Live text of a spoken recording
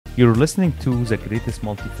You're listening to the greatest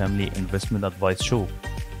multifamily investment advice show.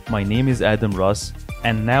 My name is Adam Ross,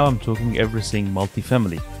 and now I'm talking everything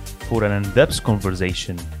multifamily for an in-depth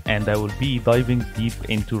conversation, and I will be diving deep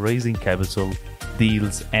into raising capital,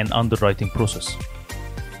 deals, and underwriting process.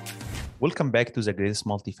 Welcome back to the greatest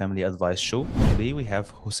multifamily advice show. Today we have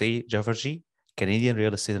Jose Jafferji, Canadian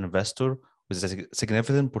real estate investor with a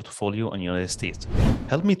significant portfolio in the United States.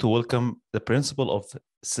 Help me to welcome the principal of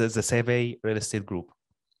the Save Real Estate Group.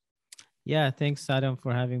 Yeah, thanks, Adam,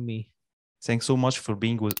 for having me. Thanks so much for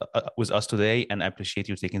being with us today, and I appreciate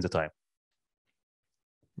you taking the time.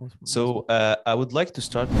 I would like to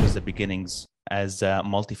start with the beginnings as a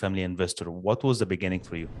multifamily investor. What was the beginning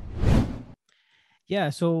for you?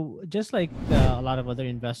 Yeah, so just like a lot of other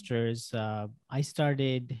investors, I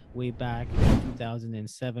started way back in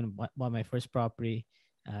 2007, bought my first property,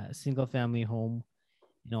 single family home.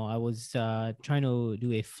 I was trying to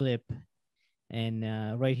do a flip, and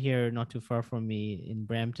right here, not too far from me in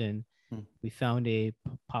Brampton, we found a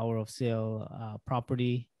power of sale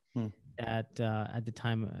property at the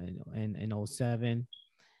time in 2007.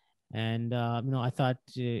 And I thought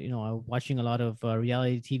I was watching a lot of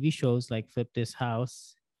reality TV shows like Flip This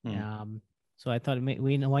House. So I thought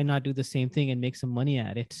why not do the same thing and make some money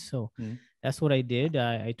at it. So that's what I did.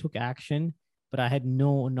 I took action, but I had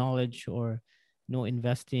no knowledge or no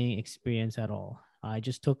investing experience at all. I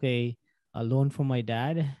just took a loan from my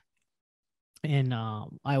dad, and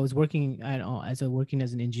I was working working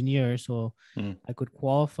as an engineer, so I could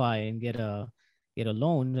qualify and get a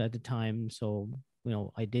loan at the time. So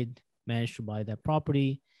I did manage to buy that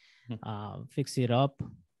property, fix it up,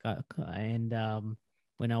 and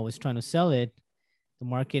when I was trying to sell it, the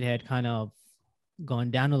market had kind of gone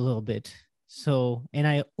down a little bit. So, and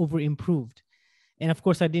I over improved, and of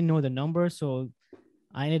course I didn't know the number, so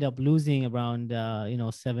I ended up losing around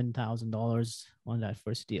 $7,000 on that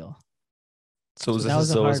first deal. So this is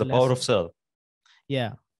the power of sale.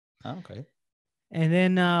 Yeah. Okay.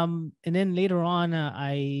 And then later on,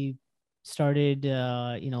 I started,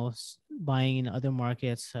 buying in other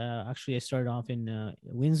markets. Actually, I started off in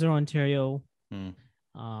Windsor, Ontario.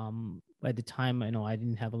 At the time, I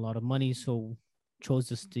didn't have a lot of money, so chose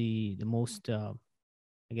the most, I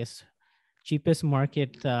guess, cheapest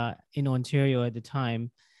market in Ontario at the time.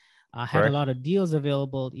 I had a lot of deals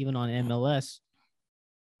available, even on MLS.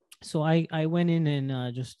 So I went in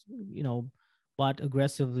and just, bought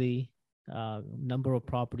aggressively number of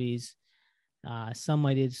properties. Some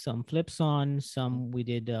I did some flips on, some we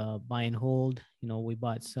did buy and hold. We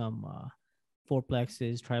bought some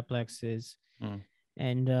fourplexes, triplexes,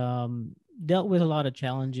 and dealt with a lot of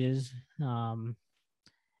challenges.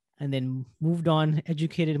 And then moved on,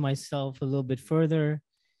 educated myself a little bit further,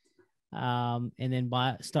 and then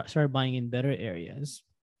started buying in better areas.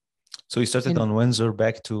 So you started on Windsor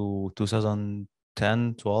back to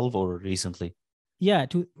 2010, 12, or recently? Yeah,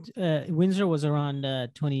 Windsor was around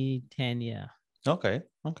 2010. Yeah. Okay.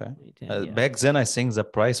 Back then, I think the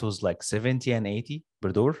price was like 70 and 80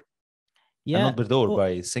 per door. Yeah, not per door,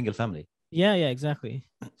 by single family. Yeah, exactly.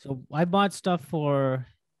 So I bought stuff for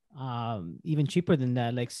even cheaper than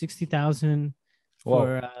that, like 60,000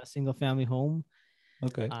 for a single family home.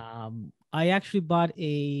 Okay. I actually bought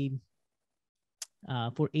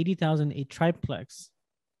for 80,000 a triplex.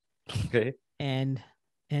 Okay. And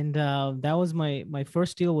that was my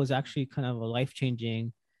first deal. Was actually kind of a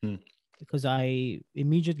life-changing because I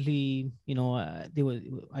immediately,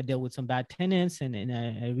 I dealt with some bad tenants, and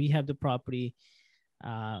I rehabbed the property.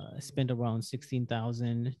 Spent around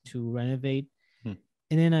 16,000 to renovate,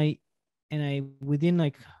 and then I within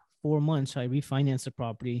like 4 months I refinanced the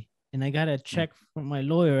property, and I got a check from my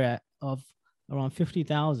lawyer of around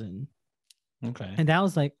 50,000. Okay. And that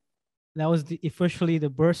was officially the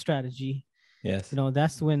burst strategy. Yes.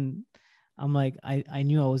 That's when I'm like, I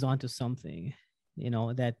knew I was onto something,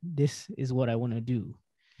 that this is what I want to do.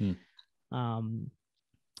 And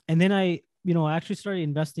then I actually started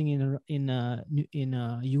investing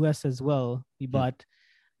in US as well. We bought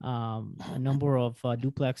a number of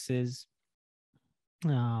duplexes.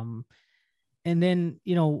 And then,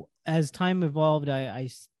 as time evolved, I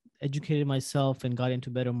educated myself and got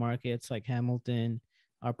into better markets like Hamilton.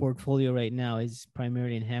 Our portfolio right now is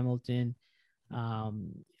primarily in Hamilton,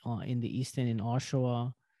 in the East End in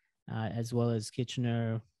Oshawa, as well as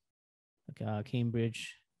Kitchener,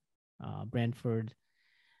 Cambridge, Brantford.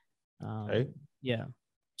 Okay. Yeah.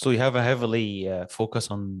 So you have a heavily focus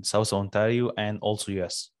on South Ontario and also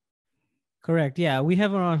US. Correct. Yeah, we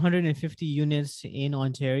have around 150 units in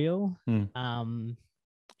Ontario, and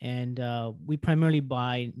we primarily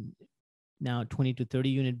buy now 20 to 30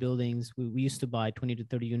 unit buildings. We used to buy 20 to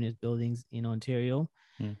 30 unit buildings in Ontario.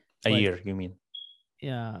 A But year, you mean?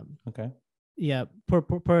 yeah, Okay. yeah, per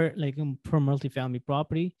multifamily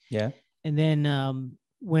property. Yeah. And then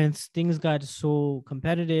when things got so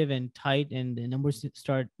competitive and tight and the numbers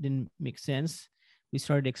didn't make sense, we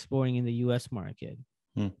started exploring in the US market.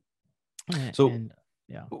 Hmm. And, So and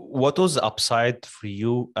yeah. what was the upside for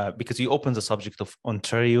you? Because you opened the subject of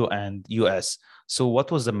Ontario and US. So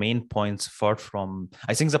what was the main points apart from,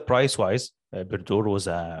 I think the price wise, Berdor was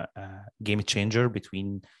a game changer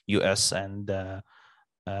between US and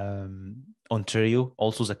Ontario.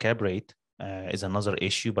 Also, the cap rate is another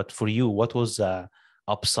issue. But for you, what was the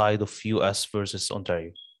upside of US versus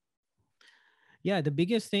Ontario? Yeah, the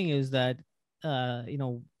biggest thing is that you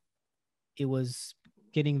know, it was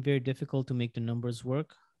getting very difficult to make the numbers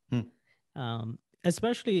work. Hmm.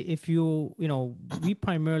 Especially if we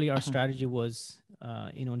primarily, our strategy was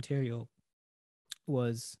in Ontario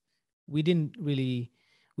was we didn't really,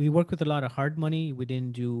 we worked with a lot of hard money. We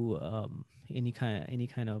didn't do any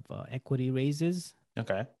kind of equity raises,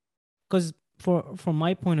 Okay. because from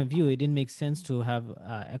my point of view, it didn't make sense to have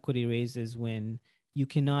equity raises when you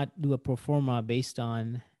cannot do a pro forma based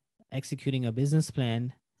on executing a business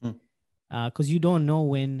plan, Hmm. because you don't know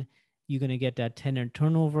when you're going to get that tenant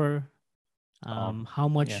turnover, how Yeah.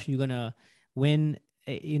 much you're going to, when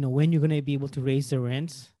when you're going to be able to raise the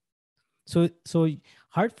rents. So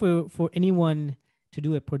hard for anyone to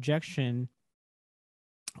do a projection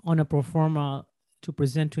on a pro forma to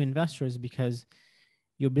present to investors, because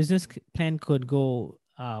your business plan could go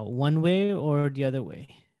one way or the other way,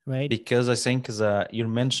 right? Because I think you're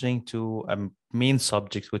mentioning to a main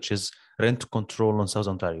subject, which is rent control in South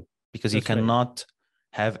Ontario, because you That's right. cannot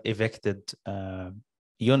have evicted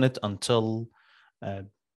unit until uh,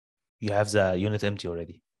 you have the unit empty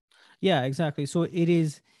already. Yeah, exactly. So it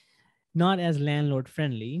is not as landlord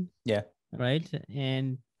friendly, Yeah. right?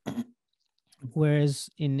 And whereas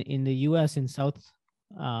in the US, in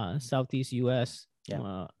southeast US,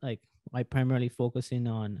 Yeah. like I primarily focus in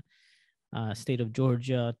on state of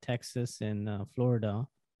Georgia, Texas, and Florida.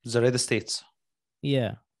 The red states.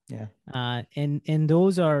 Yeah. Yeah. And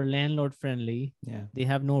those are landlord friendly. Yeah. They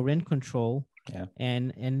have no rent control, Yeah.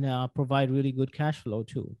 and provide really good cash flow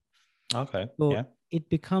too. Okay. So Yeah. it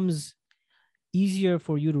becomes easier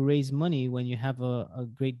for you to raise money when you have a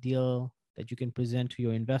great deal that you can present to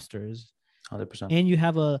your investors, 100%. and you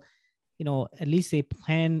have at least a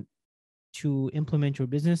plan to implement your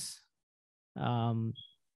business um,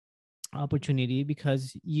 opportunity,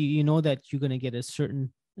 because you know that you're going to get a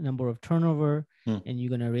certain number of turnover, Hmm. and you're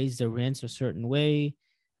going to raise the rents a certain way.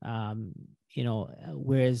 um,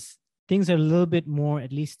 Whereas things are a little bit more,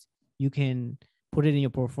 at least you can put it in your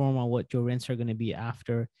pro forma what your rents are going to be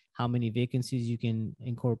after, how many vacancies you can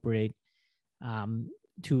incorporate, um,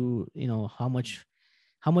 to how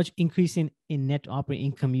much increase in net operating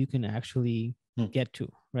income you can actually get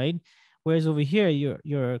to, right? Whereas over here,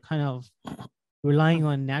 you're kind of relying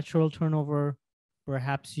on natural turnover.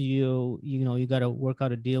 Perhaps you got to work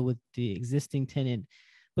out a deal with the existing tenant,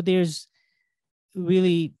 but there's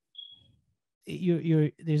really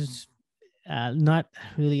there's not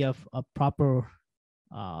really a proper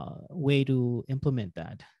way to implement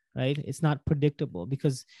that, right? It's not predictable,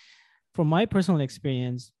 because from my personal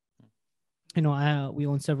experience, we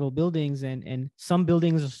own several buildings, and some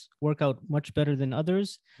buildings work out much better than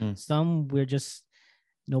others. Hmm. Some we're just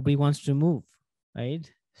nobody wants to move, right?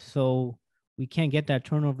 So we can't get that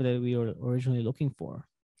turnover that we were originally looking for.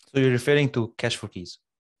 So you're referring to cash for keys.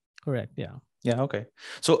 Correct. Yeah. Yeah. Okay.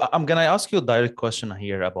 So I'm gonna ask you a direct question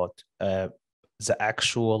here about the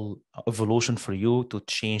actual evolution for you to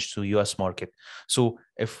change to US market. So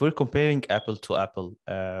if we're comparing apple to apple,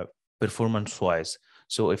 performance wise,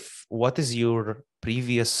 so if what is your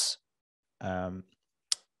previous um,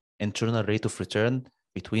 internal rate of return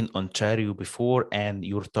between Ontario before and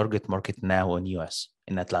your target market now in US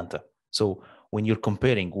in Atlanta? So when you're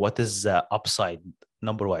comparing, what is the upside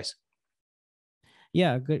number wise?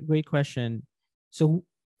 Yeah. Great question. So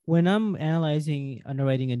when I'm analyzing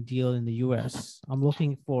underwriting a deal in the US, I'm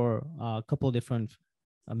looking for a couple of different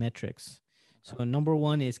metrics. So number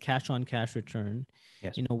one is cash on cash return.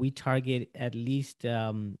 Yes. We target at least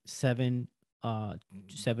 7%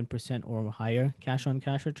 or higher cash on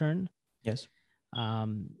cash return. Yes.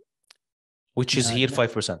 Um, Which is here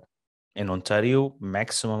 5%. In Ontario,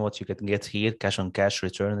 maximum what you can get here, cash on cash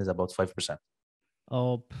return is about 5%.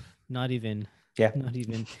 Oh, not even. Yeah. Not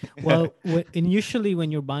even. Well, initially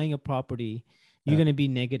when you're buying a property, you're going to be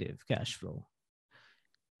negative cash flow.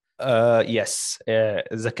 Yes.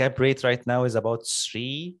 The cap rate right now is about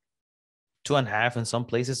 3, 2.5 in some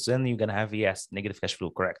places. Then you're gonna have, yes, negative cash flow.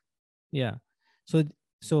 Correct. Yeah.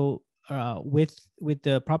 So with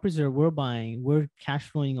the properties that we're buying, we're cash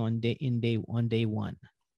flowing on day one.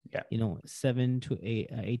 Yeah. 7 to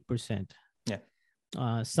 8%. Yeah.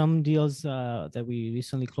 Some deals that we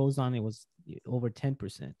recently closed on, it was over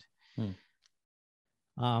 10%.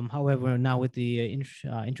 However, now with the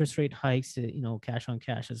interest rate hikes, cash on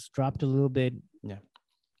cash has dropped a little bit. Yeah.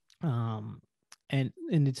 And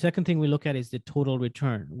the second thing we look at is the total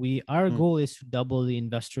return. Our goal is to double the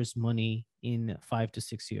investor's money in 5 to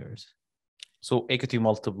 6 years. So equity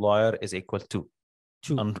multiplier is equal to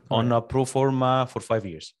 2 on a pro forma for 5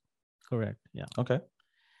 years. Correct. Yeah. Okay.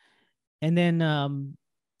 And then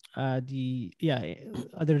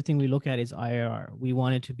other thing we look at is IRR. We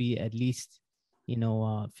want it to be at least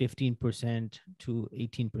 15% to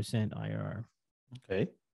 18% IRR. Okay,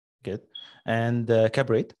 good. And cap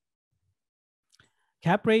rate?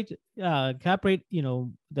 Cap rate,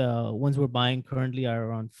 the ones we're buying currently are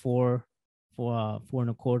around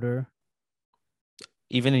 4.25.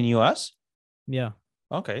 Even in US? Yeah.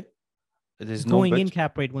 Okay. There's going in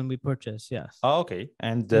cap rate when we purchase, yes. Oh, okay.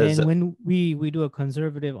 And then when we do a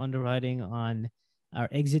conservative underwriting on our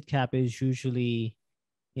exit cap is usually,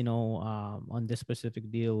 on this specific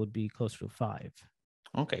deal would be close to 5.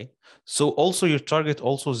 Okay. So also your target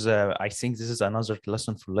also is, I think this is another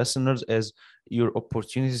lesson for listeners, is your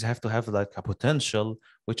opportunities have to have like a potential,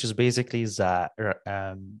 which is basically the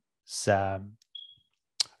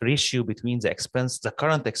ratio between the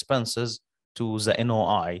current expenses to the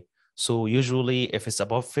NOI. So usually if it's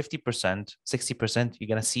above 50%, 60%, you're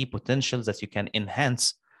going to see potential that you can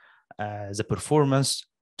enhance the performance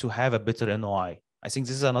to have a better NOI. I think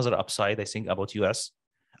this is another upside, I think, about US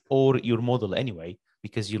or your model anyway,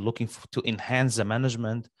 because you're looking to enhance the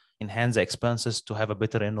management, enhance the expenses to have a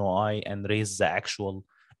better NOI and raise the actual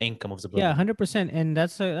income of the building. Yeah, 100%. And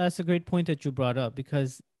that's a great point that you brought up,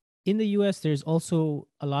 because in the US, there's also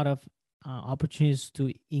a lot of opportunities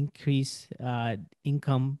to increase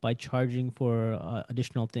income by charging for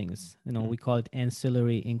additional things. We call it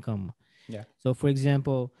ancillary income. Yeah. So for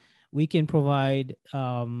example, we can provide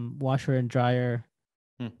washer and dryer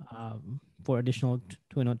for additional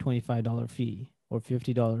 $25 fee or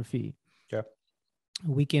 $50 fee. Yeah.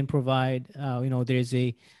 We can provide, there's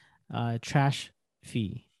a trash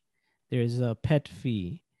fee. There's a pet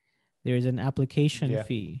fee. There's an application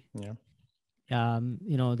fee. Yeah.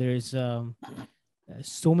 There's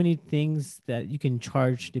so many things that you can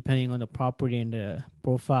charge depending on the property and the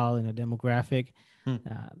profile and the demographic.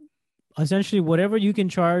 Essentially, whatever you can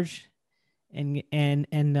charge, and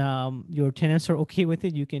your tenants are okay with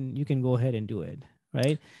it, you can go ahead and do it,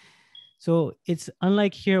 right? So it's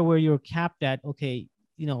unlike here where you're capped at, okay,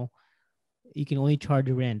 you can only charge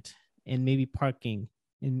rent and maybe parking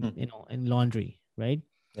and laundry, right?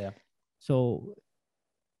 Yeah. So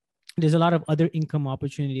there's a lot of other income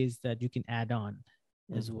opportunities that you can add on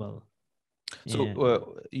as well.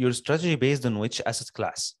 So your strategy based on which asset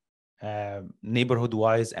class, neighborhood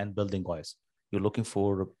wise and building wise? You're looking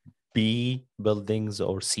for B buildings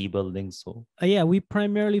or C buildings? So we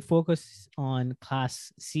primarily focus on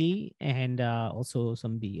class C and also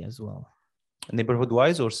some B as well. Neighborhood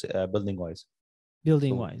wise or building wise?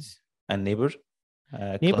 Building wise. And neighborhood,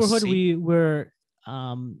 we're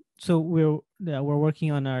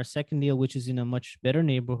working on our second deal, which is in a much better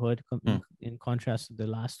neighborhood in contrast to the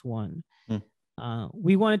last one.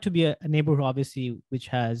 We want it to be a neighborhood, obviously, which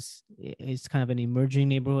is kind of an emerging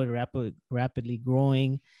neighborhood, rapidly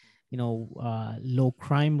growing, low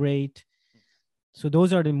crime rate. So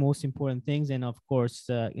those are the most important things. And of course,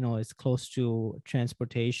 it's close to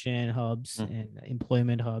transportation hubs and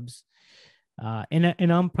employment hubs. And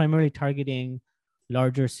I'm primarily targeting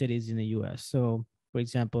larger cities in the U.S. So, for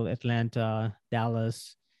example, Atlanta,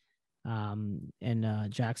 Dallas, and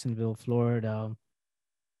Jacksonville, Florida.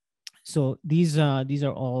 So these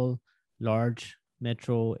are all large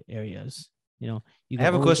metro areas. I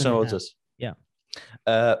have a question about this. Yeah.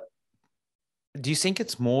 Do you think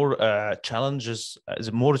it's more challenges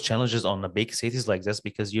on the big cities like this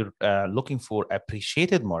because you're looking for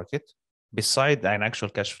appreciated market beside an actual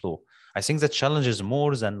cash flow? I think the challenge is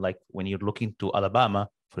more than like when you're looking to Alabama,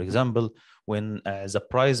 for example, when the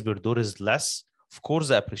price per door is less, of course,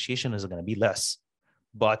 the appreciation is going to be less,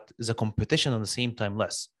 but the competition at the same time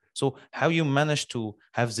less. So how you manage to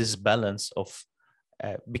have this balance of,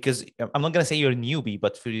 because I'm not going to say you're a newbie,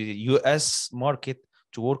 but for the US market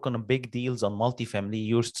to work on a big deals on multifamily,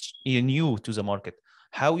 you're new to the market.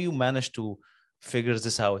 How you manage to figure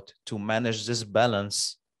this out, to manage this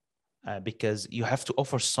balance, because you have to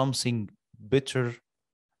offer something better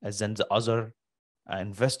than the other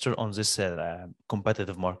investor on this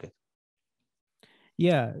competitive market?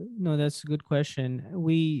 Yeah, no, that's a good question.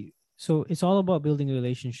 So it's all about building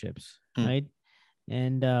relationships, Hmm. right?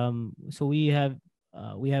 And so we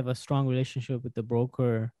have a strong relationship with the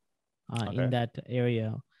broker in Okay. that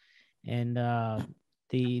area, and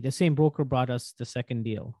the same broker brought us the second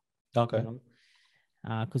deal, you Okay. know,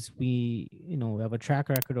 because we have a track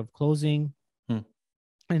record of closing, Hmm.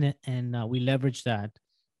 and we leverage that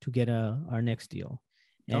to get our next deal.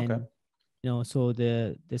 Okay. And so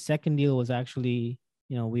the second deal was actually,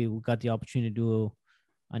 we got the opportunity to do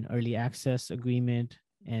an early access agreement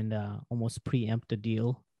and almost preempt the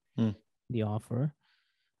deal, Hmm. the offer.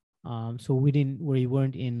 So we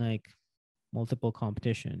weren't in like multiple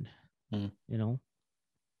competition, Hmm. you know.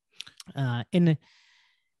 And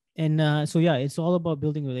so yeah, it's all about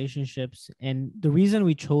building relationships. And the reason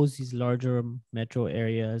we chose these larger metro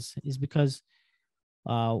areas is because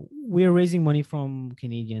we're raising money from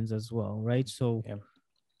Canadians as well, right? So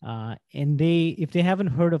Yeah. and if they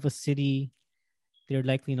haven't heard of a city, they're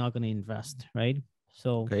likely not going to invest, right?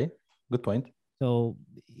 So Okay. Good point. so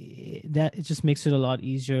that it just makes it a lot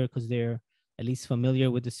easier because they're at least familiar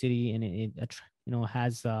with the city, and it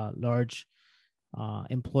has large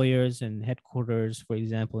employers and headquarters. For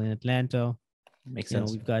example, in Atlanta, Makes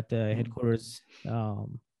sense. we've got the Hmm. headquarters,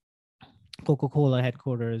 Coca-Cola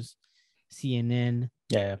headquarters, CNN,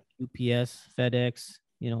 Yeah. Yeah. UPS, FedEx.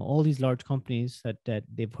 All these large companies that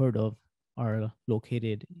they've heard of are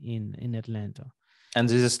located in Atlanta. And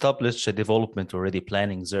there's established a development already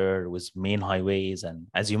planning there with main highways, and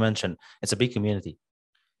as you mentioned, it's a big community.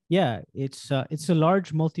 Yeah, it's a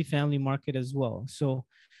large multifamily market as well. So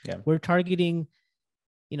Yeah. we're targeting,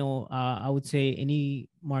 I would say any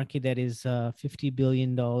market that is $50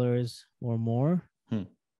 billion or more. Hmm.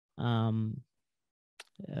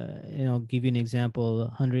 Give you an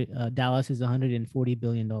example. Dallas is $140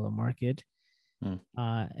 billion market. Hmm.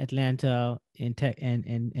 Atlanta and tech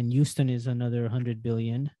and Houston is another 100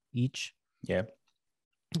 billion each. Yeah.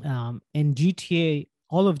 And GTA,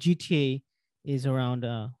 all of GTA is around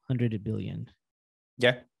 100 billion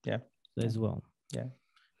Yeah. Yeah. Yeah. as well. Yeah.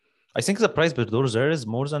 I think the price per door there is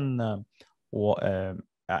more than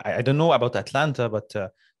I don't know about Atlanta, but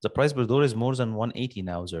the price per door is more than 180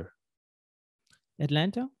 now there.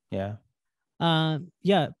 Atlanta, Yeah.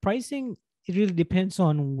 yeah, pricing, it really depends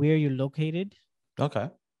on where you're located. Okay.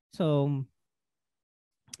 So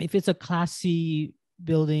if it's a Class C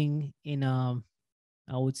building in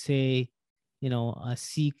I would say, a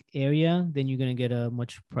C area, then you're gonna get a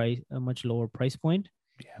much lower price point.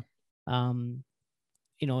 Yeah. Um,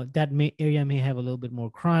 that area may have a little bit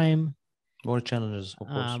more crime, More challenges, of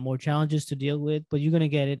course. more challenges to deal with, but you're gonna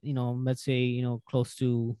get it, let's say, close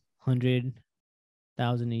to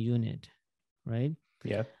 100,000 a unit, right?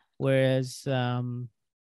 Yeah. Whereas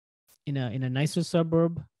in a nicer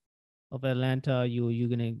suburb of Atlanta, you're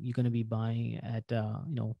gonna be buying at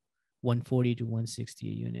 140 to 160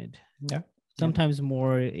 a unit. Yeah. Yeah. Sometimes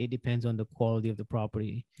more. It depends on the quality of the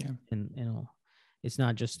property, Yeah. and it's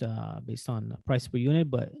not just based on price per unit,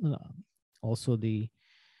 but also the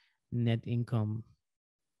net income.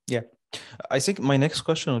 Yeah. I think my next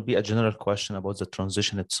question would be a general question about the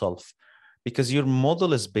transition itself, because your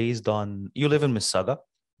model is based on you live in Mississauga,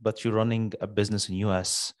 but you're running a business in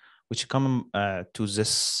US, which come to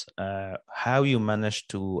this how you manage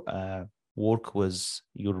to work with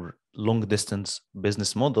your long distance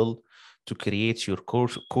business model to create your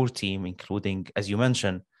core team, including, as you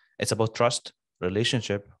mentioned, it's about trust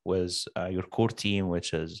relationship with your core team,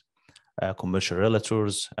 which is commercial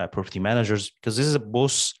realtors, property managers, because this is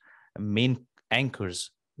both main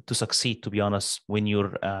anchors to succeed, to be honest, when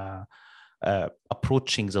you're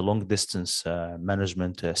approaching the long distance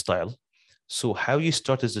management style. So how you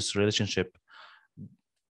started this relationship,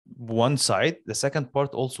 one side, the second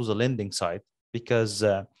part also the lending side, because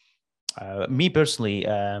me personally,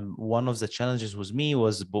 one of the challenges with me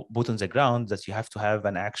was boot on the ground, that you have to have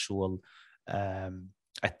an actual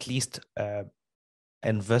at least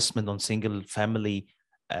investment on single family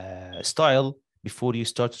style before you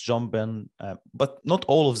start jumping. But not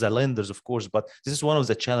all of the lenders, of course, but this is one of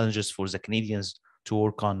the challenges for the Canadians to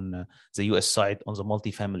work on the US side on the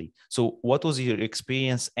multifamily. So what was your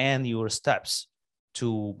experience and your steps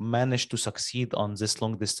to manage to succeed on this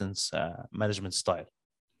long distance management style?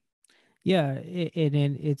 Yeah,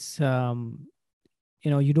 and it's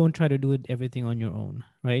you don't try to do it everything on your own,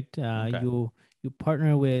 right? Okay. You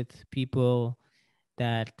partner with people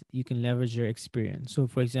that you can leverage your experience. So,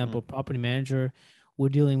 for example, Mm. property manager, we're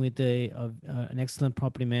dealing with an excellent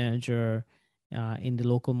property manager in the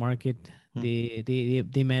local market.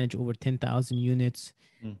 Mm. They manage over 10,000 units.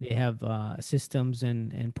 Mm. They have systems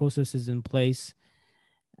and processes in place,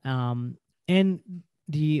 and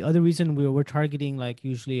the other reason we're targeting like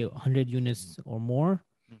usually 100 units or more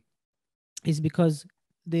is because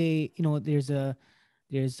there's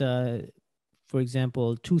for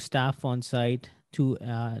example, two staff on site, two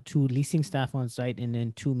leasing staff on site, and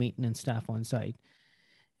then two maintenance staff on site.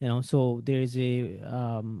 So there's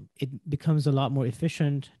it becomes a lot more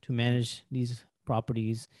efficient to manage these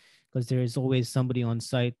properties because there is always somebody on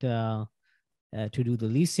site to do the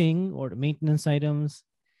leasing or the maintenance items,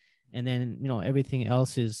 and then everything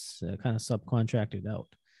else is kind of subcontracted out.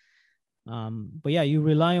 But yeah, you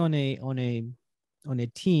rely on a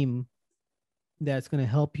team that's going to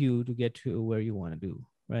help you to get to where you want to do,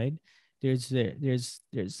 right? There's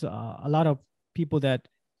a lot of people that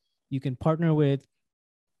you can partner with.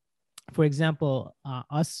 For example,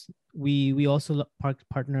 we also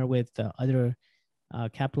partner with other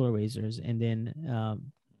capital raisers, and then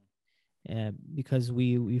because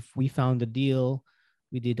we found the deal,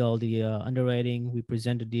 we did all the underwriting, we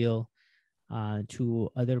present the deal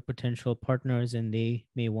to other potential partners, and they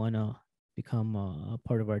may want to become a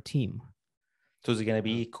part of our team. So is it going to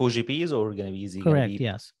be co-GPs or going to be easy? Correct,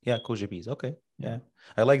 yes. Yeah, co-GPs. Okay, yeah.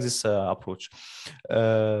 I like this approach.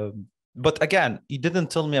 But again, you didn't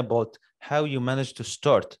tell me about how you managed to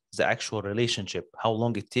start the actual relationship, how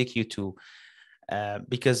long it take you to,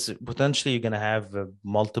 because potentially you're going to have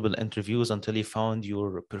multiple interviews until you found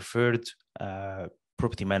your preferred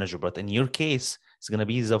property manager. But in your case, it's going to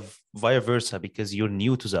be the vice versa because you're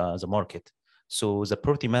new to the market. So the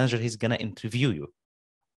property manager, he's going to interview you.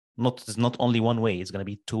 It's not only one way, it's going to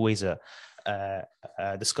be two ways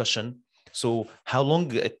discussion. So how long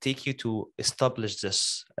did it take you to establish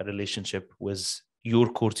this relationship with your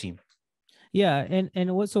core team? Yeah,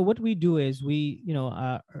 and what we do is we,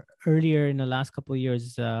 earlier in the last couple of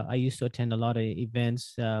years, I used to attend a lot of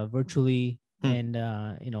events virtually and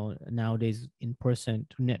nowadays in person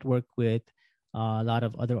to network with a lot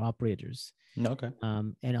of other operators. Okay.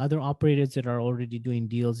 And other operators that are already doing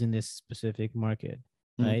deals in this specific market,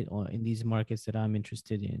 right? Or in these markets that I'm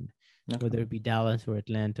interested in, whether it be Dallas or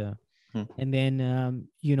Atlanta. And then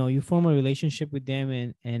you form a relationship with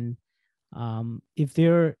them, and if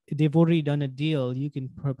they've already done a deal, you can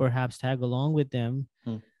perhaps tag along with them,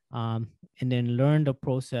 and then learn the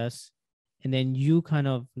process, and then you kind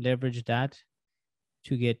of leverage that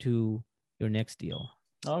to get to your next deal.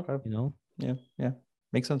 Okay. Yeah,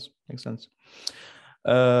 makes sense.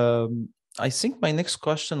 I think my next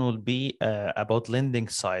question will be about lending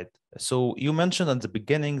side. So you mentioned at the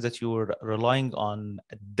beginning that you were relying on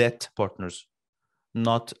debt partners,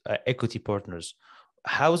 not equity partners.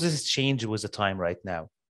 How does this change with the time right now?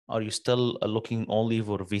 Are you still looking only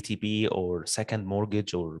for VTB or second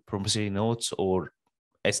mortgage or promissory notes, or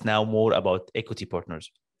it's now more about equity partners?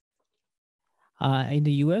 In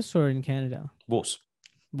the US or in Canada? Both.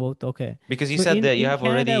 Okay. Because you said that you have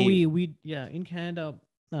Canada, already. In Canada,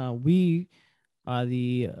 we are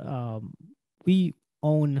we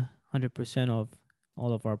own 100% of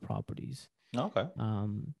all of our properties. Okay.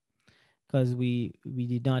 Because we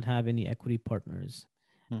did not have any equity partners.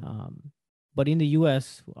 But in the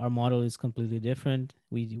US, our model is completely different.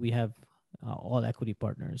 We have all equity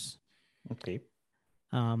partners. Okay.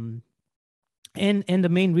 And the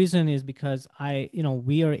main reason is because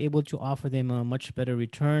we are able to offer them a much better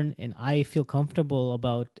return, and I feel comfortable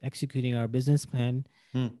about executing our business plan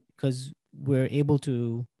because we're able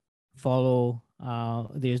to follow.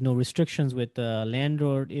 There's no restrictions with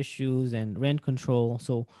landlord issues and rent control,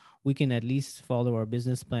 so we can at least follow our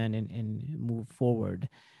business plan and move forward.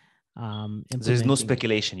 There's no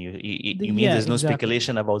speculation. You mean there's no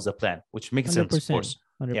speculation about the plan, which makes sense, of course.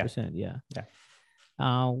 100%, yeah.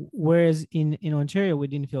 Whereas in Ontario, we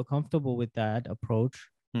didn't feel comfortable with that approach,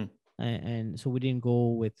 and so we didn't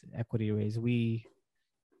go with equity raise. We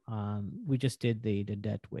just did the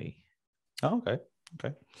debt way. Oh, okay.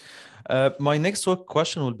 My next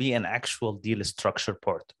question will be an actual deal structure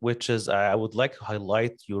part, which is I would like to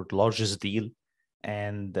highlight your largest deal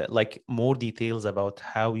and like more details about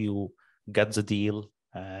how you got the deal,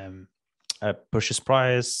 purchase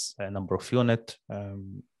price, number of unit,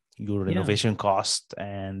 your renovation cost,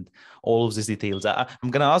 and all of these details. I'm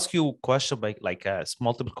going to ask you a question by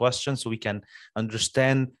multiple questions so we can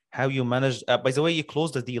understand how you managed. By the way, you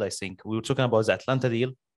closed the deal. I think we were talking about the Atlanta deal.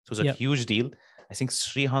 It was a huge deal. I think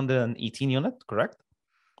 318 unit, correct?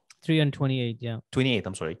 328, yeah. 28,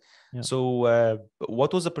 I'm sorry. Yeah. So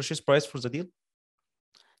what was the purchase price for the deal?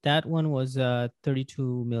 That one was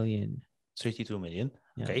 32 million. 32 million.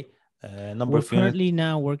 Yeah. Okay. We're currently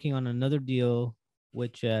now working on another deal,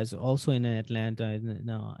 which is also in Atlanta, in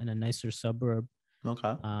a nicer suburb.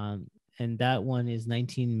 Okay. And that one is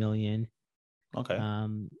 19 million. Okay.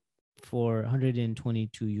 for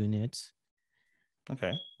 122 units.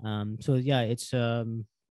 Okay. So yeah, it's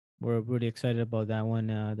we're really excited about that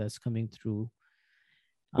one that's coming through.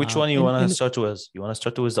 Which one you want to start with? You want to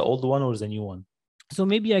start with the old one or the new one? So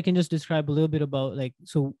maybe I can just describe a little bit about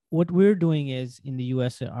so what we're doing is in the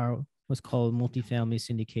US are what's called multifamily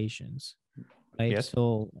syndications, right? Yes.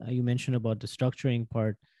 So you mentioned about the structuring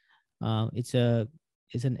part. It's an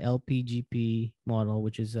LPGP model,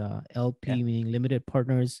 which is LP meaning limited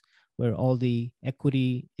partners, where all the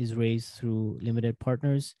equity is raised through limited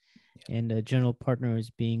partners, and the general partners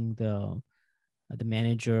being the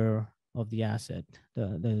manager of the asset,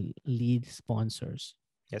 the lead sponsors.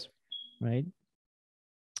 Yes. Right.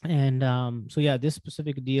 And so yeah, this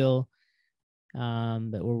specific deal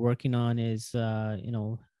that we're working on is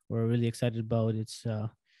we're really excited about. It's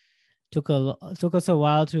took us a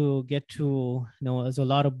while to get to, there's a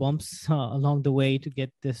lot of bumps along the way to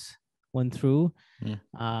get this one through.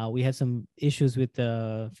 We had some issues with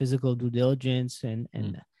the physical due diligence and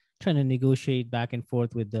trying to negotiate back and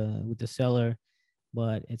forth with the seller,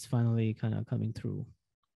 but it's finally kind of coming through.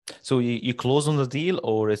 So you close on the deal,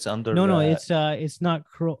 or it's under? No, it's not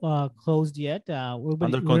closed yet. We're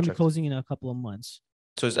going to be closing in a couple of months.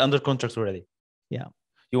 So it's under contract already. Yeah.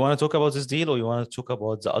 You want to talk about this deal, or you want to talk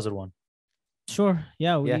about the other one? Sure.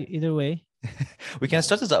 Yeah. Either way. We can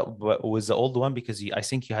start with the old one because I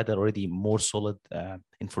think you had already more solid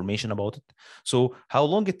information about it. So how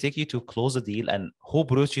long it take you to close the deal, and who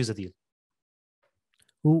brought you the deal?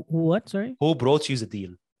 Who what? Sorry. Who brought you the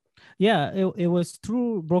deal? Yeah, it was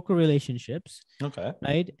through broker relationships. Okay.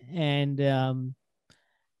 Right. And there's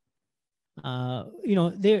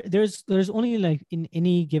only like in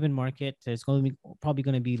any given market, there's probably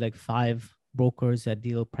going to be like 5 brokers that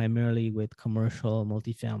deal primarily with commercial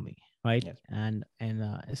multifamily, right? Yes. And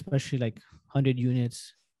especially like 100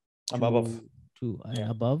 units above.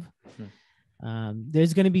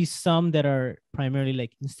 There's going to be some that are primarily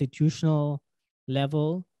like institutional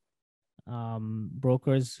level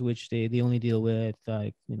brokers, which they only deal with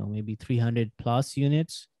like maybe 300 plus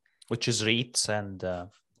units, which is REITs and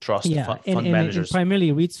trust fund managers. And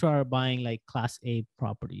primarily REITs are buying like Class A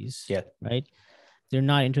properties. Yeah. Right. They're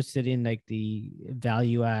not interested in like the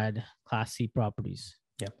value add Class C properties.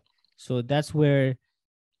 Yeah. So that's where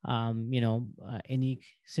any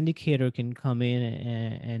syndicator can come in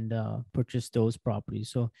and purchase those properties.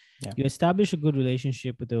 So you establish a good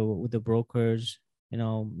relationship with the brokers.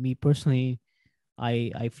 Me personally,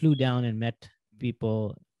 I flew down and met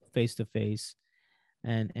people face to face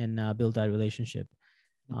and build that relationship.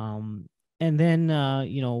 And then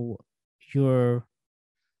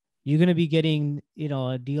you're going to be getting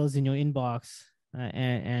deals in your inbox,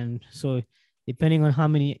 and so depending on how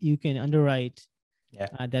many you can underwrite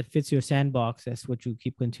that fits your sandbox, that's what you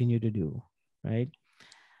continue to do, right?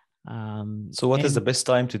 So what is the best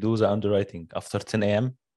time to do the underwriting? After 10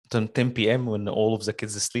 a.m., 10 p.m. when all of the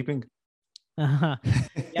kids are sleeping? Yeah,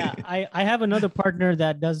 I have another partner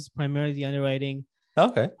that does primarily the underwriting.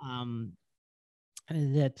 Okay.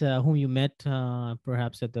 That whom you met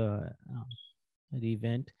perhaps at the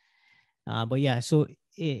event. But yeah, so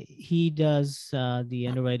he does the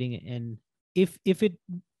underwriting, and if it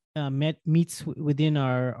meets within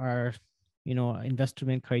our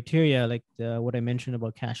investment criteria, like what I mentioned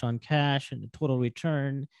about cash on cash and the total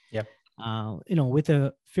return, with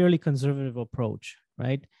a fairly conservative approach,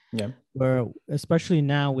 right? Yeah. Where especially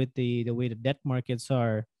now with the way the debt markets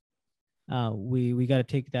are, we got to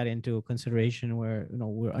take that into consideration, where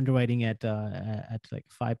we're underwriting at like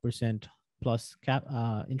 5% plus cap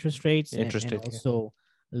interest rates, and also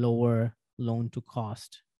lower loan to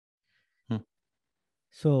cost.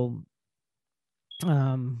 So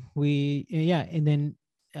and then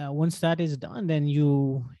once that is done, then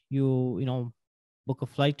you book a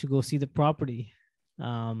flight to go see the property.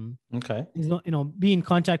 Okay. Be in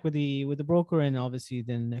contact with the broker, and obviously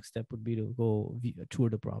then the next step would be to go tour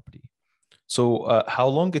the property. So how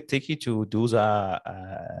long it take you to do the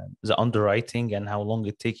underwriting, and how long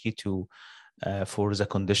it take you to for the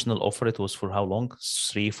conditional offer? It was for how long?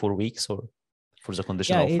 3-4 weeks, or for the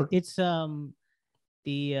conditional offer? It's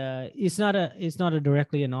it's not a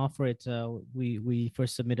directly an offer. It's we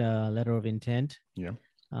first submit a letter of intent. Yeah.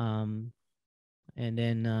 And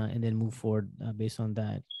then move forward based on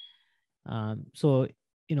that. So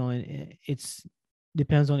it's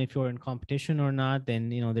depends on if you're in competition or not. Then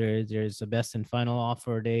there's a best and final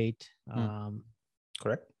offer date.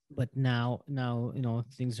 Correct. But now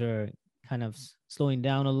things are kind of slowing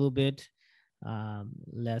down a little bit.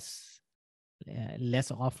 Less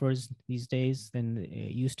offers these days than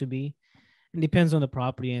it used to be. It depends on the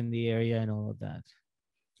property and the area and all of that.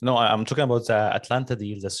 No, I'm talking about the Atlanta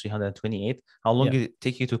deal, the 328. How long Yeah. did it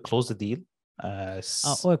take you to close the deal? Or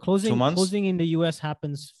Two closing months? closing in the US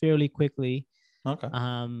happens fairly quickly. Okay.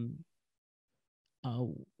 Um,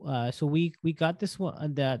 uh, so we got this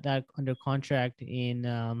one that under contract in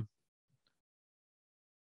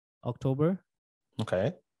October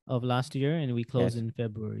Okay. of last year, and we closed Yes. in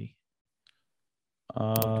February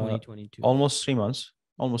of Uh, 2022. almost 3 months.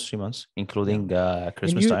 Almost 3 months, Yeah, including and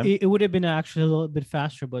Christmas time. it would have been actually a little bit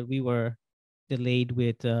faster, but we were delayed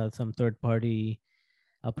with some third party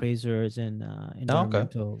appraisers and Oh, okay.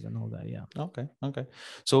 environmentals and all that. Yeah. Okay. Okay.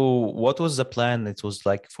 So what was the plan? It was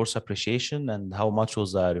like force appreciation, and how much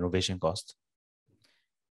was the renovation cost?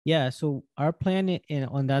 Yeah, so our plan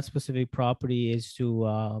on that specific property is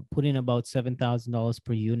to put in about $7,000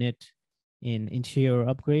 per unit in interior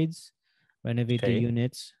upgrades, renovate the Okay.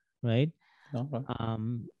 units, right? All right.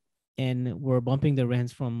 Um, and we're bumping the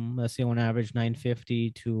rents from, let's say, on average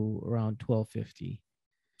 950 to around 1250.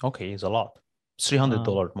 Okay, it's a lot.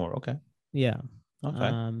 $300 Um, more. Okay. yeah. Okay.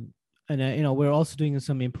 Um, and we're also doing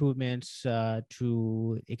some improvements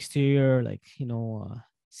to exterior, like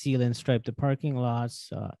seal and stripe the parking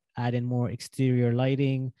lots, add in more exterior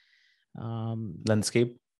lighting, um,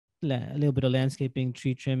 Landscape. a little bit of landscaping,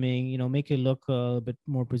 tree trimming, make it look a bit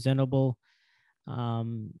more presentable.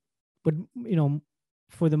 Um, but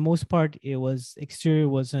for the most part, it was exterior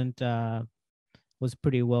wasn't was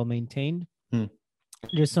pretty well maintained. Hmm.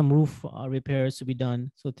 There's some roof repairs to be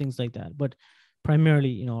done, so things like that. But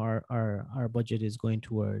primarily, our budget is going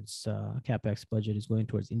towards capex budget is going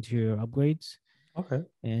towards interior upgrades, Okay.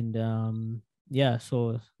 and yeah,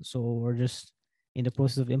 so we're just in the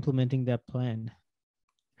process of implementing that plan.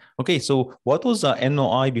 Okay. So what was the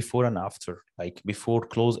NOI before and after? Like before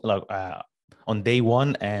close, like on day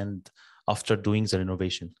one and after doing the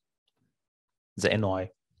renovation, the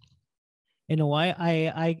NOI.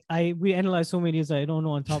 We analyzed so many deals I don't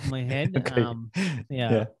know on top of my head. Okay.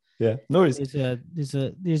 Yeah, Yeah. Yeah. No worries.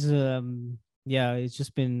 yeah, it's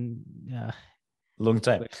just been Long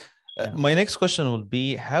time. quick. Yeah. My next question will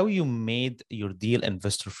be how you made your deal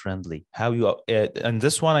investor friendly. How you and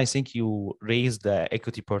this one, I think you raised the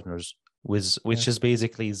equity partners with which is Yes.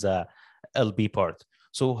 basically the LB part.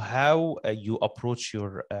 So how you approach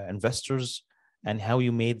your investors and how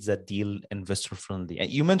you made the deal investor friendly. And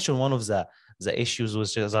you mentioned one of the issues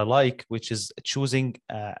which is I like, which is choosing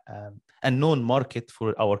a known market for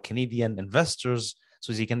our Canadian investors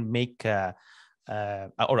so they can make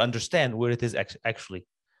or understand where it is actually.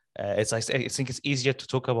 I think it's easier to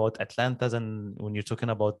talk about Atlanta than when you're talking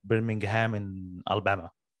about Birmingham in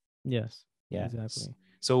Alabama. Yes. Yeah. Exactly.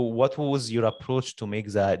 So what was your approach to make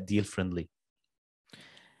that deal friendly?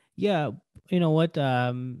 Yeah. You know what?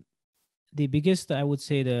 The biggest, I would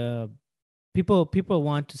say, the people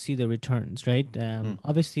want to see the returns, right? Hmm.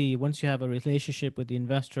 Obviously, once you have a relationship with the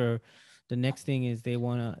investor, the next thing is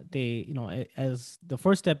as the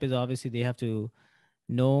first step is obviously they have to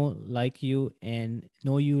know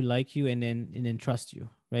you, like you, and then trust you,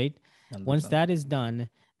 right? Once 100%. that is done,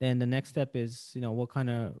 then the next step is what kind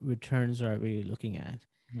of returns are we looking at,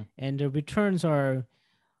 Hmm. and the returns are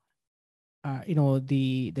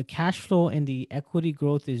the cash flow and the equity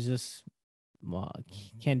growth is just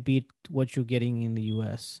can't beat what you're getting in the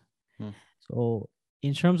US. Hmm. So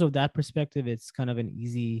in terms of that perspective, it's kind of an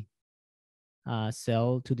easy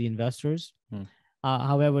sell to the investors. Hmm.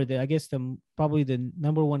 However, I guess probably the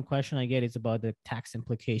number one question I get is about the tax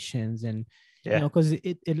implications, and Yeah. because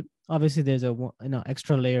it obviously there's a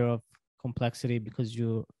extra layer of complexity because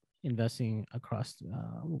you're investing across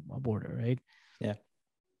a border, right? Yeah.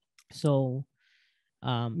 So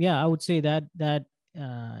yeah, I would say that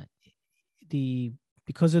uh, the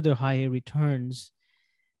because of the higher returns,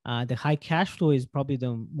 the high cash flow is probably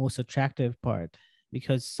the most attractive part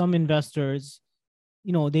because some investors,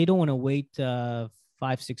 they don't want to wait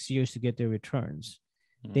 5-6 years to get their returns.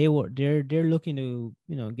 Hmm. They're looking to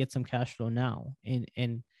get some cash flow now,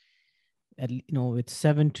 and with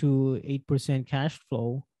 7 to 8% cash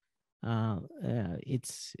flow,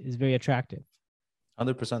 it's very attractive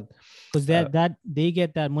 100%. because Uh, that they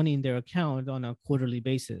get that money in their account on a quarterly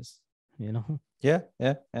basis. You know. yeah.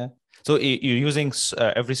 Yeah. Yeah. So you're using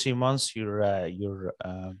every 3 months,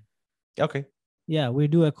 okay. Yeah, we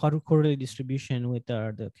do a quarterly distribution with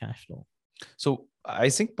the cash flow. So I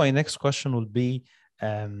think my next question will be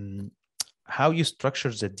um, how you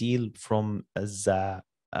structure the deal from the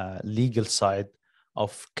legal side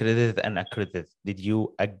of credited and accredited. Did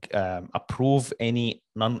you approve any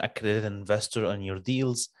non-accredited investor on your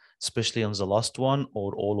deals, especially on the last one,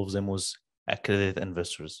 or all of them was accredited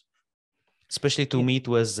investors? especially to Yeah. meet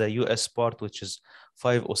with the US part, which is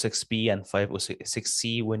 506B and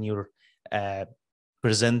 506C when you're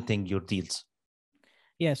presenting your deals.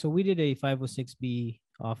 Yeah, so we did a 506B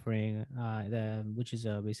offering, which is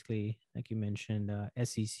basically, like you mentioned,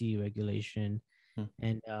 SEC regulation. Hmm.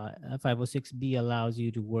 And 506B allows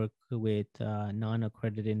you to work with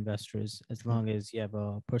non-accredited investors as Hmm. long as you have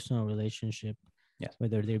a personal relationship, Yes.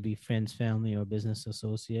 whether they be friends, family, or business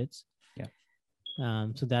associates. Yeah.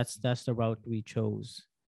 So that's the route we chose.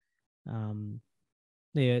 Um,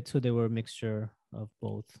 so they were a mixture of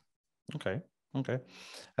both. Okay. Okay.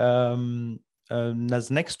 Um, the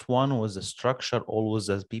next one was the structure. Always,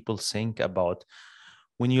 as people think about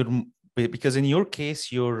when because in your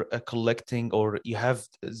case you're collecting, or you have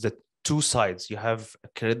the two sides. You have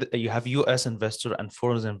credit, you have U.S. investor and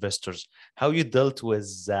foreign investors. How you dealt with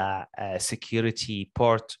the security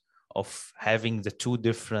part of having the two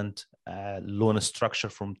different loan structure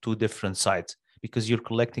from two different sides, because you're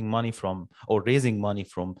collecting money from or raising money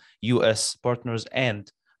from U.S. partners and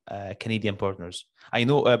Canadian partners. I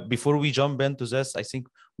know before we jump into this, I think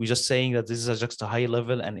we're just saying that this is just a high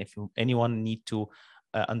level, and if anyone need to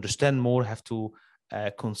understand more, have to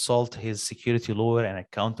consult his security lawyer and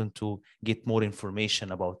accountant to get more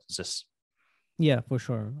information about this. Yeah, for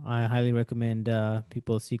sure. I highly recommend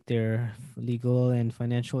people seek their legal and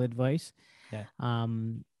financial advice. Yeah.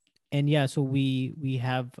 Um, and yeah, so we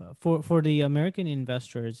have for the American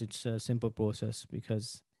investors, it's a simple process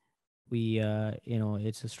because we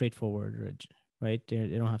it's a straightforward, right? They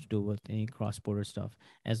don't have to do with any cross border stuff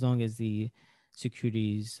as long as the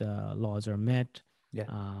securities laws are met, Yeah.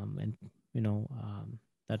 and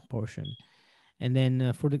that portion. And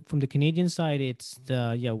then from the Canadian side, it's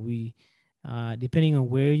the yeah we depending on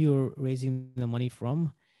where you're raising the money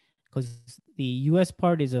from, because the U.S.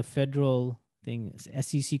 part is a federal thing.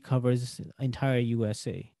 SEC covers entire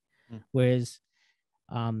USA, Mm. whereas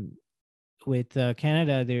um, with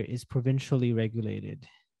Canada, there is provincially regulated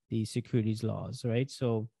the securities laws, right?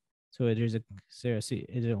 So there's an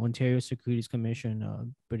Ontario Securities Commission,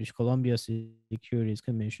 British Columbia Securities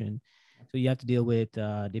Commission. So you have to deal with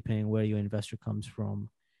depending where your investor comes from.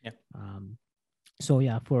 Yeah. So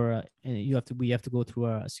yeah, for and we have to go through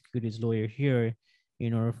a securities lawyer here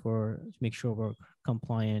in order to make sure we're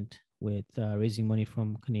compliant with raising money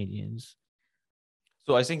from Canadians.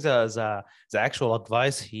 So I think the actual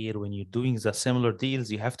advice here, when you're doing the similar deals,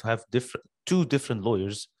 you have to have two different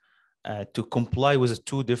lawyers to comply with the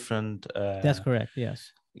two different That's correct.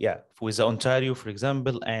 Yes. yeah, with Ontario, for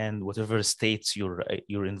example, and whatever states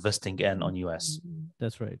you're investing in on US.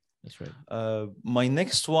 That's right. That's right. My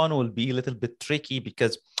next one will be a little bit tricky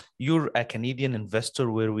because you're a Canadian investor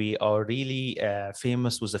where we are really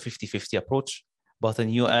famous with the 50-50 approach. But in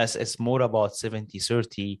US, it's more about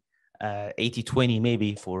 70-30, 80-20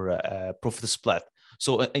 maybe for profit split. So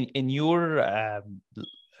in your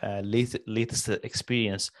latest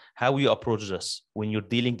experience, how you approach this when you're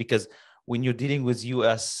dealing, because when you're dealing with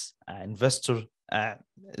US investor,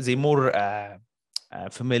 they more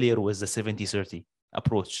familiar with the 70-30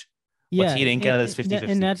 approach. But Yeah, here in Canada, it's 50 and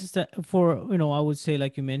 50. that's for I would say,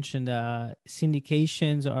 like you mentioned,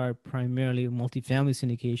 syndications are primarily multifamily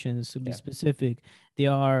syndications. To be Yeah. specific, they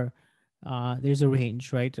are there's a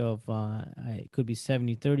range, right? Of it could be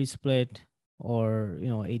 70-30 split, or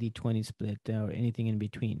 80-20 split, or anything in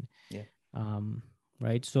between. Yeah. Um,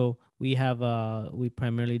 right. So we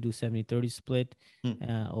primarily do 70-30 split, Hmm.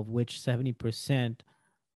 of which 70%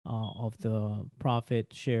 of the profit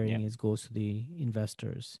Yeah. sharing goes to the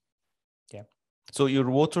investors. Yeah. So your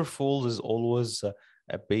waterfall is always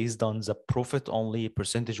based on the profit only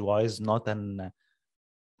percentage wise, not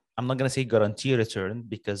I'm not going to say guarantee return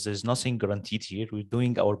because there's nothing guaranteed here. We're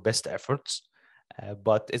doing our best efforts,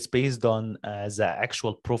 but it's based on the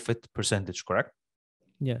actual profit percentage, correct?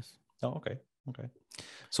 Yes. Oh, okay. Okay.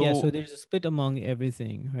 Yeah, so So, there's a split among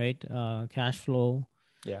everything, right? Cash flow,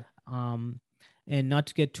 yeah, um, and not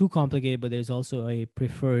to get too complicated, but there's also a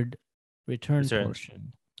preferred return returns.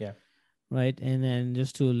 portion, Yeah. right? And then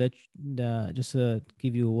just to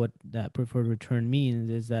give you what that preferred return means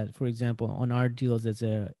is that, for example, on our deals, it's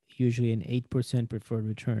usually an 8% preferred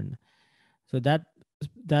return. So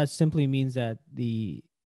that simply means that the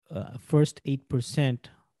first 8%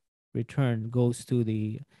 return goes to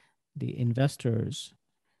the investors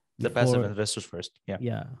The passive before, investors first. Yeah.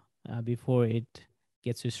 yeah, before it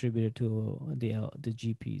gets distributed to the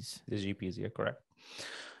GPs. The GPs. Yeah, correct.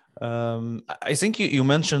 I think you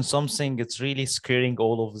mentioned something. It's really scaring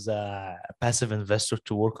all of the passive investor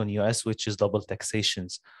to work on US, which is double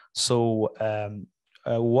taxations. So,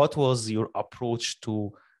 what was your approach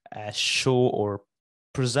to show or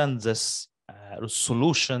present this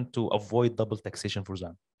solution to avoid double taxation for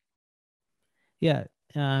them? Yeah.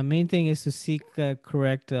 Main thing is to seek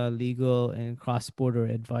correct legal and cross-border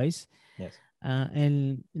advice. Yes.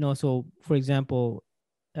 And so for example,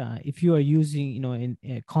 if you are using,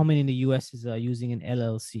 in common in the US is using an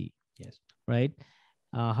LLC. Yes. Right.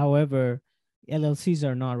 However, LLCs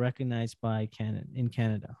are not recognized by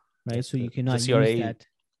Canada, right? Yes. So you The cannot use CRA, that.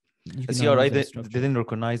 You the cannot CRA use that structure. didn't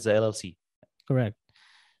recognize the LLC. Correct.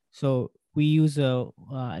 So we use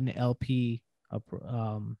an LP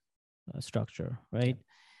structure, right?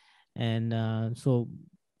 And so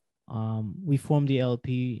we formed the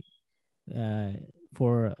LP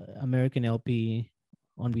for American LP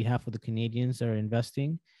on behalf of the Canadians that are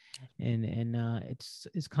investing, and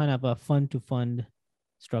it's kind of a fund to fund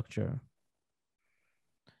structure.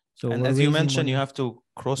 So And we're as you raising mentioned, you money. have to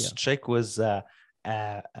cross-check with a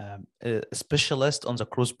specialist on the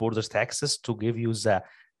cross-border taxes to give you the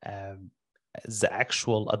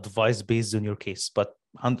actual advice based on your case. But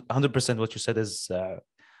 100% what you said is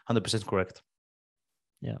 100% correct.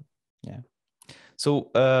 Yeah. Yeah.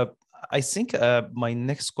 So I think my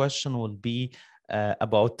next question will be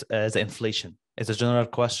about the inflation. It's a general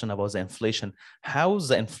question about the inflation. How's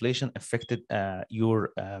the inflation affected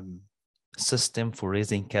your system for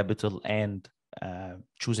raising capital and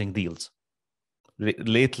choosing deals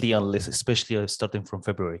lately, unless especially starting from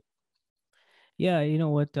February? Yeah, you know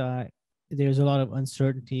what? There's a lot of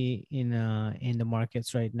uncertainty in the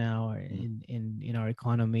markets right now, or in our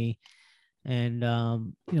economy, and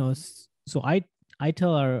so I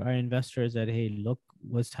tell our investors that, hey, look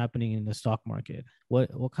what's happening in the stock market.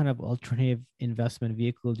 What kind of alternative investment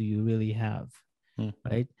vehicle do you really have,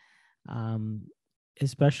 right? Um,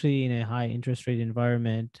 Especially in a high interest rate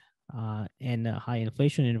environment and a high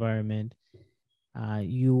inflation environment,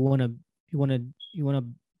 you want to you want to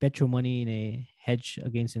bet your money in a hedge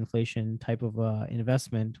against inflation type of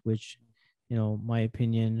investment, which, my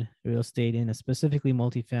opinion, real estate and specifically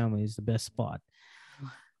multifamily is the best spot.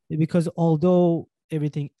 Because although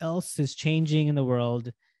everything else is changing in the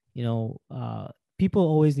world, people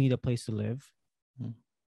always need a place to live.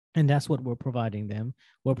 And that's what we're providing them.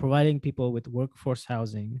 We're providing people with workforce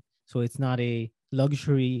housing. So it's not a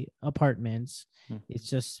luxury apartments. It's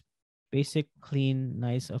just basic, clean,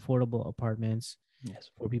 nice, affordable apartments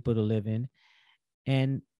for people to live in.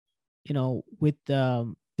 And, with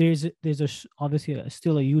there's obviously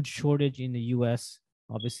still a huge shortage in the US,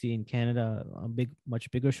 obviously in Canada,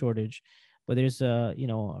 much bigger shortage, but there's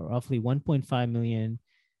roughly 1.5 million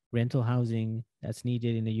rental housing that's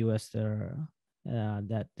needed in the US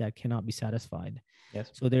that cannot be satisfied.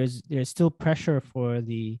 Yes. So there's still pressure for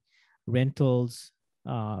the rentals,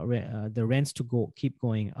 the rents to keep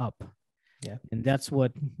going up. Yeah. And that's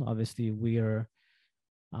what obviously we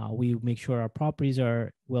make sure our properties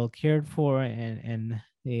are well cared for and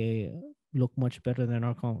they look much better than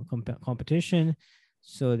our competition,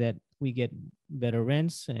 so that we get better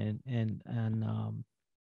rents and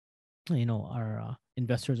our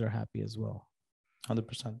investors are happy as well.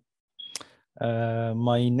 100%.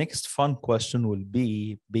 My next fun question will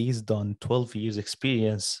be, based on 12 years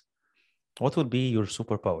experience, what will be your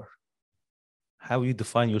superpower? How you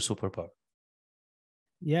define your superpower?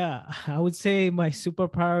 Yeah, I would say my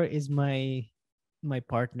superpower is my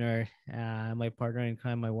partner, my partner in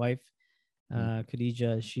crime, my wife,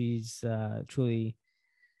 Khadija. She's truly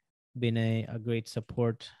been a great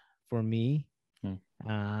support for me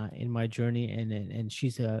in my journey, and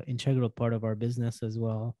she's an integral part of our business as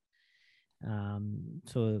well.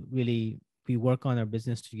 So really, we work on our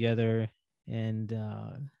business together, and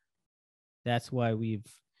that's why we've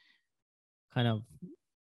kind of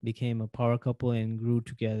became a power couple and grew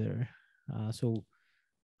together. Her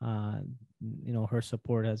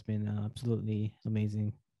support has been absolutely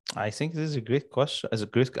amazing. I think this is a great question, as a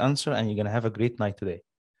great answer, and you're gonna have a great night today.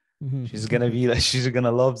 She's gonna be like, she's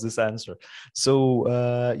gonna love this answer. So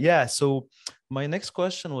so my next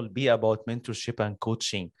question will be about mentorship and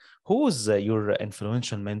coaching. Who was your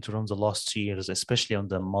influential mentor on the last years, especially on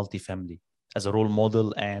the multifamily, as a role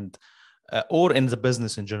model and or in the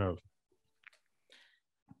business in general?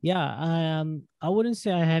 Yeah, I wouldn't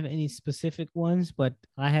say I have any specific ones, but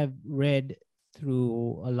I have read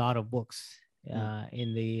through a lot of books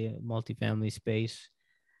in the multifamily space.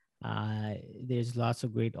 There's lots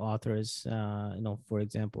of great authors. For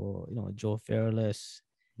example, Joe Fairless,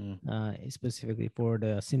 specifically for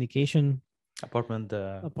the syndication apartment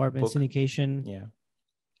book. Syndication. Yeah.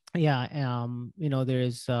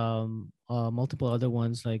 There's multiple other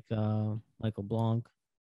ones like Michael Blanc.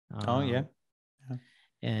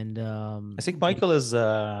 And I think Michael is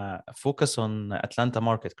focused on Atlanta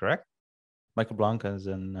market, correct? Michael Blanc is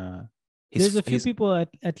in There's a few people at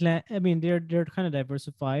Atlanta. I mean, they're kind of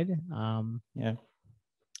diversified. Yeah.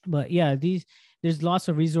 But yeah, there's lots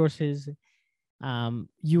of resources.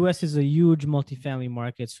 US is a huge multifamily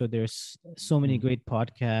market, so there's so many great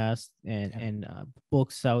podcasts and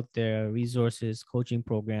books out there, resources, coaching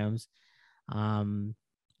programs, that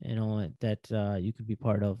you could be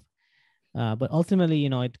part of. But ultimately,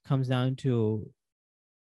 it comes down to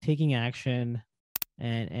taking action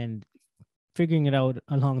and figuring it out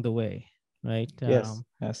along the way, right? Yes.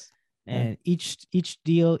 And each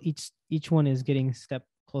deal, each one is getting a step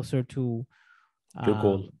closer to Your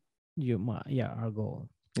goal. Our goal.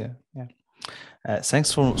 Yeah. Thanks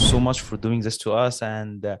so much for doing this to us.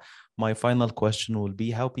 And my final question will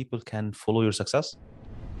be how people can follow your success.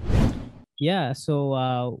 Yeah,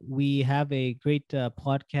 so we have a great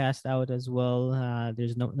podcast out as well.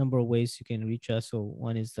 There's no number of ways you can reach us. So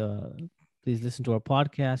one is please listen to our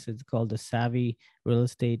podcast. It's called the Savvy Real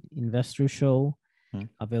Estate Investor Show,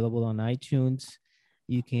 available on iTunes.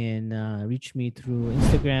 You can reach me through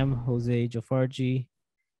Instagram, Jose Jaffarji.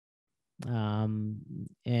 Or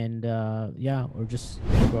just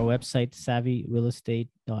go to our website,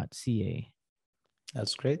 savvyrealestate.ca.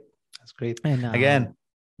 That's great. And again,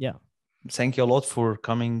 yeah. Thank you a lot for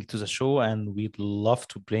coming to the show, and we'd love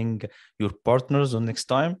to bring your partners on next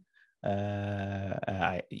time.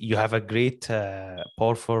 You have a great,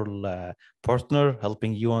 powerful partner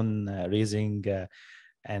helping you on raising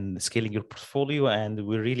and scaling your portfolio, and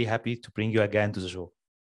we're really happy to bring you again to the show.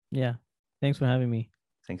 Yeah. Thanks for having me.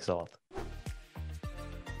 Thanks a lot.